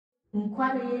I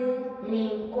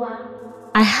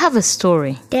have a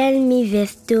story. Tell me the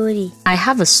story. I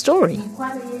have a story.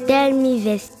 Tell me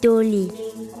the story.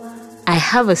 I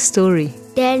have a story.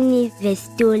 Tell me the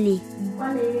story.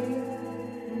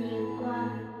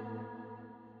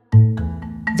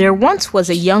 There once was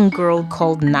a young girl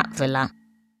called Kah.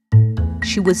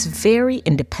 She was very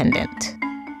independent.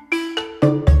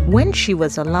 When she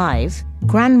was alive,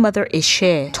 Grandmother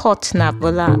Ishe taught Kah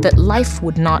that life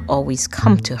would not always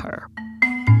come to her.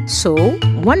 So,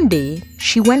 one day,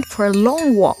 she went for a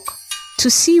long walk to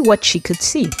see what she could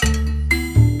see.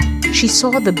 She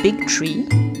saw the big tree.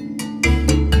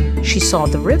 She saw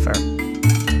the river.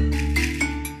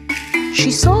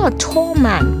 She saw a tall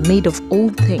man made of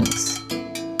old things.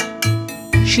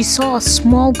 She saw a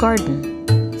small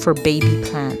garden for baby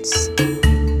plants.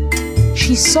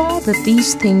 She saw that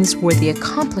these things were the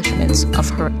accomplishments of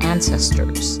her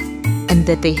ancestors and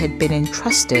that they had been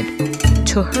entrusted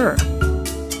to her.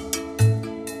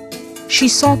 She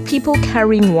saw people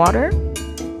carrying water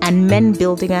and men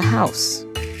building a house.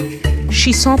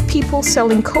 She saw people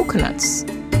selling coconuts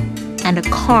and a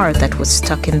car that was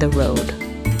stuck in the road.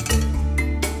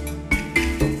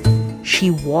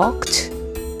 She walked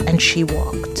and she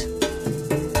walked.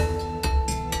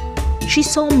 She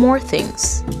saw more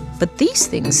things, but these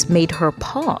things made her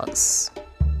pause.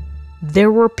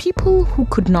 There were people who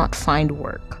could not find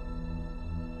work,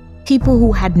 people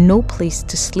who had no place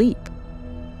to sleep,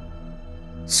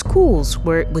 schools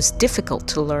where it was difficult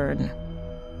to learn,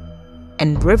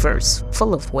 and rivers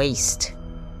full of waste.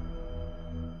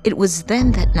 It was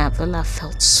then that Kah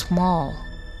felt small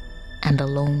and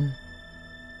alone.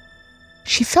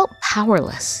 She felt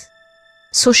powerless,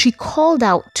 so she called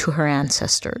out to her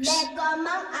ancestors.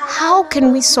 How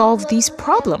can we solve these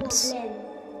problems?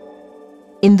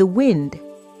 In the wind,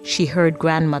 she heard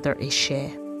Grandmother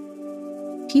Ishe.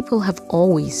 People have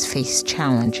always faced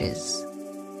challenges.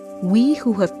 We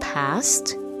who have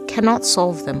passed cannot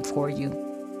solve them for you,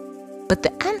 but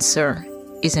the answer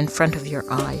is in front of your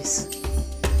eyes.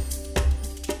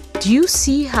 Do you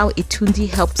see how Itundi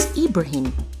helps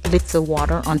Ibrahim lift the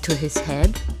water onto his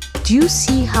head? Do you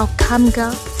see how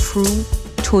Kamga, Fru,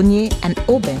 Tonye, and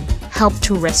Oben help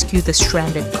to rescue the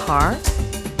stranded car?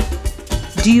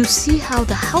 Do you see how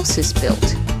the house is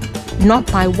built,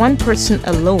 not by one person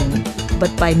alone,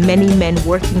 but by many men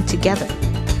working together,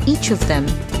 each of them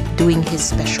doing his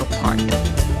special part?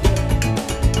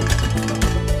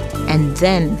 And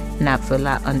then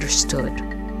Kah understood.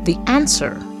 The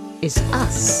answer is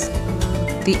us.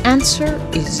 The answer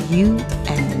is you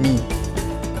and me.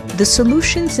 The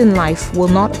solutions in life will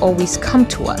not always come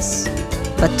to us,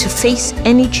 but to face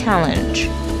any challenge,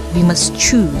 we must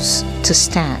choose to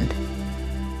stand.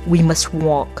 We must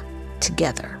walk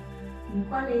together.